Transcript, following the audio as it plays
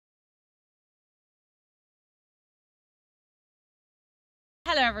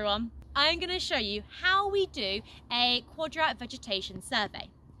Hello everyone, I'm going to show you how we do a Quadrat vegetation survey.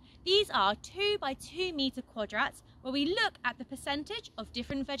 These are 2 by 2 meter quadrats where we look at the percentage of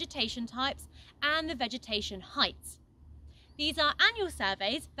different vegetation types and the vegetation heights. These are annual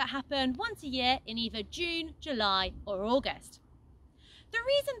surveys that happen once a year in either June, July or August. The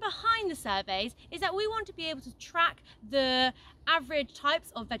reason behind the surveys is that we want to be able to track the average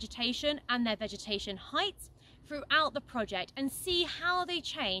types of vegetation and their vegetation heights throughout the project and see how they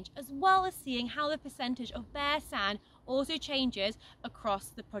change, as well as seeing how the percentage of bare sand also changes across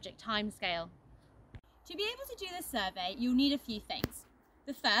the project timescale. To be able to do this survey, you'll need a few things.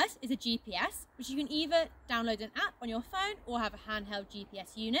 The first is a GPS, which you can either download an app on your phone or have a handheld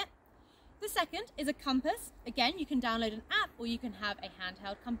GPS unit. The second is a compass. Again, you can download an app or you can have a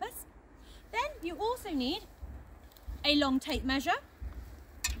handheld compass. Then you also need a long tape measure,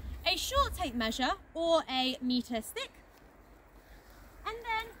 a short tape measure or a meter stick, and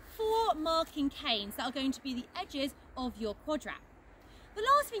then 4 marking canes that are going to be the edges of your quadrat. The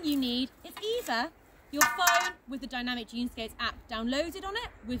last thing you need is either your phone with the Dynamic Dunescapes app downloaded on it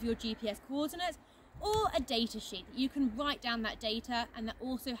with your GPS coordinates, or a data sheet that you can write down that data and that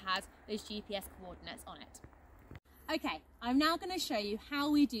also has those GPS coordinates on it. Okay, I'm now going to show you how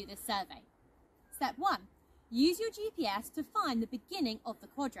we do this survey. Step 1. Use your GPS to find the beginning of the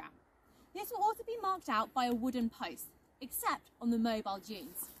quadrat. This will also be marked out by a wooden post, except on the mobile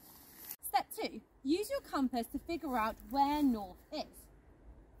dunes. Step 2. Use your compass to figure out where north is.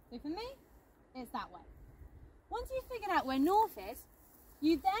 So for me, it's that way. Once you've figured out where north is,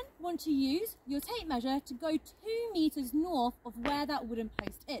 you then want to use your tape measure to go 2 meters north of where that wooden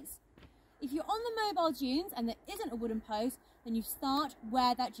post is. If you're on the mobile dunes and there isn't a wooden post, then you start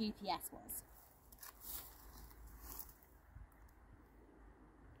where that GPS was.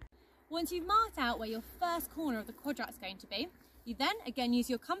 Once you've marked out where your first corner of the quadrat is going to be, you then again use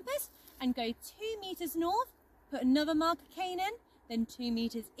your compass and go 2 meters north, put another marker cane in, then 2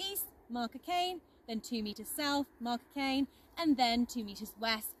 meters east, mark a cane, then 2 meters south, mark a cane, and then 2 meters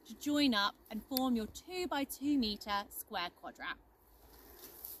west to join up and form your 2 by 2 meter square quadrat.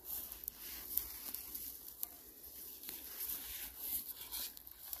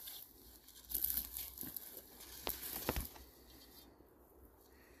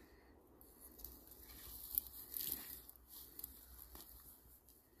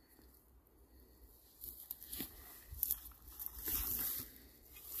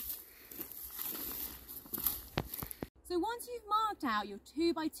 So once you've marked out your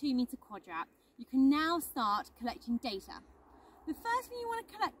 2 by 2 meter quadrat, you can now start collecting data. The first thing you want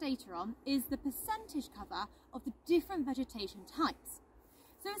to collect data on is the percentage cover of the different vegetation types.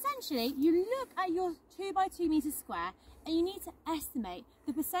 So essentially, you look at your 2 by 2 meter square and you need to estimate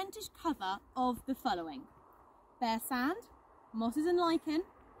the percentage cover of the following: bare sand, mosses and lichen,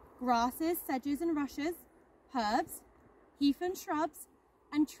 grasses, sedges and rushes, herbs, heath and shrubs,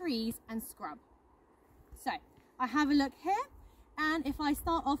 and trees and scrub. So I have a look here, and if I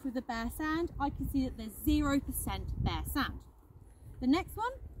start off with the bare sand, I can see that there's 0% bare sand. The next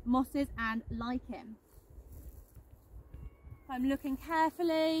one, mosses and lichen. If I'm looking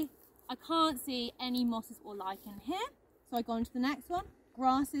carefully, I can't see any mosses or lichen here, so I go on to the next one,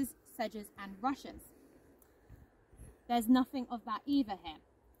 grasses, sedges and rushes. There's nothing of that either here.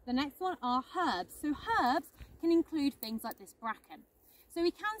 The next one are herbs. So herbs can include things like this bracken. So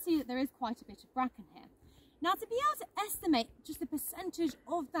we can see that there is quite a bit of bracken here. Now, to be able to estimate just the percentage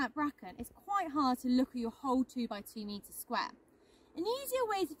of that bracken, it's quite hard to look at your whole 2 by 2 meters square. An easier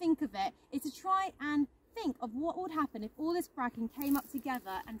way to think of it is to try and think of what would happen if all this bracken came up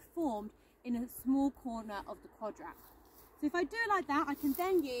together and formed in a small corner of the quadrat. So if I do it like that, I can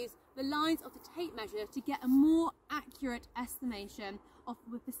then use the lines of the tape measure to get a more accurate estimation of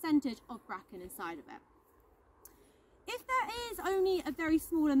the percentage of bracken inside of it. If there is only a very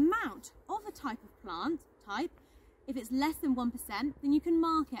small amount of a type of plant type, if it's less than 1%, then you can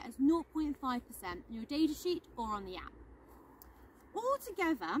mark it as 0.5% in your data sheet or on the app.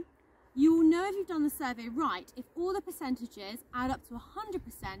 Altogether, you will know if you've done the survey right if all the percentages add up to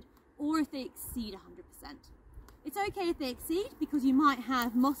 100% or if they exceed 100%. It's okay if they exceed because you might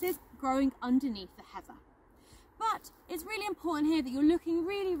have mosses growing underneath the heather. But it's really important here that you're looking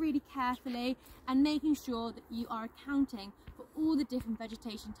really carefully and making sure that you are accounting for all the different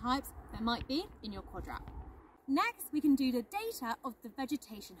vegetation types there might be in your quadrat. Next, we can do the data of the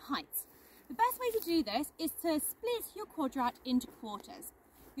vegetation heights. The best way to do this is to split your quadrat into quarters.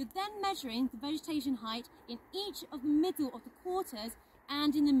 You're then measuring the vegetation height in each of the middle of the quarters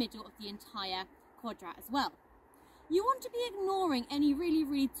and in the middle of the entire quadrat as well. You want to be ignoring any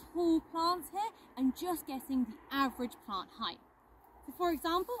really tall plants here and just getting the average plant height. So for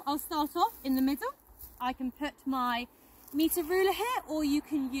example, I'll start off in the middle. I can put my meter ruler here, or you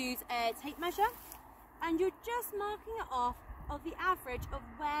can use a tape measure, and you're just marking it off of the average of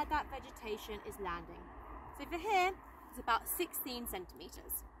where that vegetation is landing. So for here, it's about 16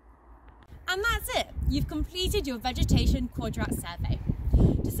 centimetres. And that's it. You've completed your vegetation quadrat survey.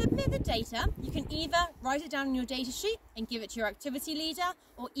 To submit the data, you can either write it down on your data sheet and give it to your activity leader,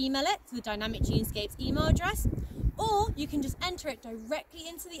 or email it to the Dynamic Genescapes email address, or you can just enter it directly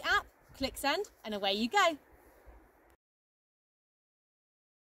into the app, click send, and away you go.